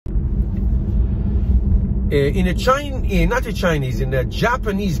In a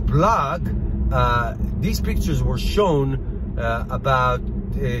Japanese blog, these pictures were shown about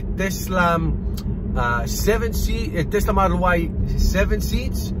Tesla Tesla Model Y 7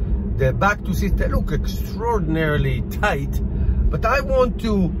 seats. The back two seats, they look extraordinarily tight. But I want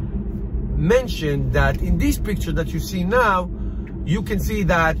to mention that in this picture that you see now, you can see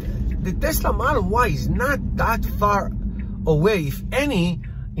that the Tesla Model Y is not that far away, if any,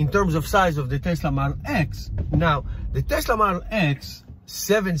 in terms of size of the Tesla Model X. Now, the Tesla Model X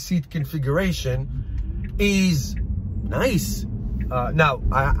 7-seat configuration is nice. Now,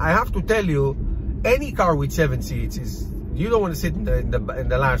 I have to tell you, any car with 7 seats is, you don't want to sit in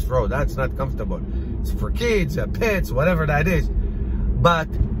the last row. That's not comfortable. It's for kids, pets, whatever that is. But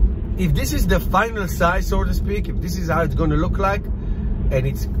if this is the final size, so to speak, if this is how it's going to look like, and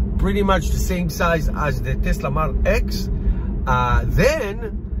it's pretty much the same size as the Tesla Model X,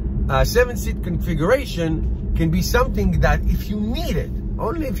 then a 7-seat configuration can be something that, if you need it,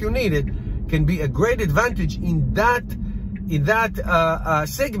 only if you need it, can be a great advantage in that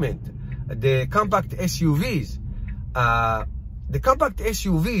segment, the compact SUVs. The compact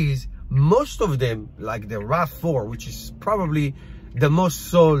SUVs, most of them, like the RAV4, which is probably the most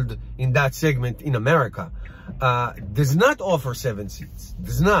sold in that segment in America, does not offer 7 seats.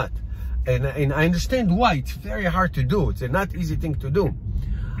 Does not. And I understand why. It's very hard to do. It's a not easy thing to do.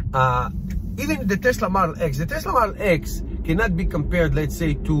 Even the Tesla Model X. The Tesla Model X cannot be compared, let's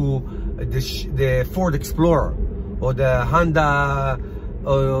say, to the Ford Explorer or the Honda,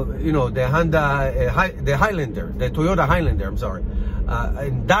 the Highlander, the Toyota Highlander, I'm sorry.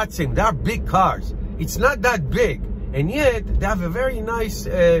 And that's it. They are big cars. It's not that big. And yet, they have a very nice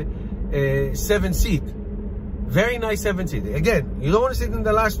 7-seat. Very nice 7-seat. Again, you don't want to sit in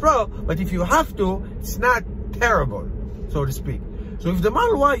the last row, but if you have to, it's not terrible, so to speak. So if the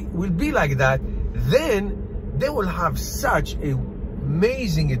Model Y will be like that, then they will have such an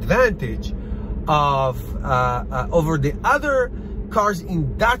amazing advantage of over the other cars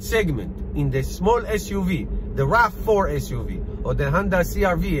in that segment, in the small SUV, the RAV4 SUV, or the Honda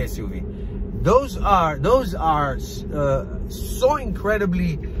CR-V SUV. Those are so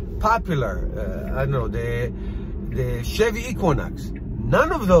incredibly popular. I don't know, the Chevy Equinox.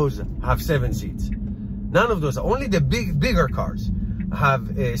 None of those have 7 seats. None of those. Only the bigger cars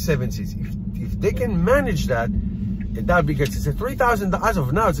have 7 seats. If they can manage that, that'd be good. It's a $3,000. As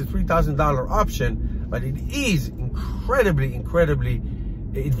of now, it's a $3,000 option, but it is incredibly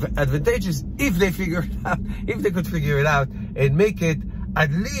advantageous if they figure it out. If they could figure it out and make it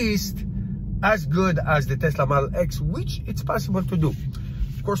at least as good as the Tesla Model X, which it's possible to do.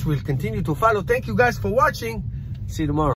 Of course, we'll continue to follow. Thank you guys for watching. See you tomorrow.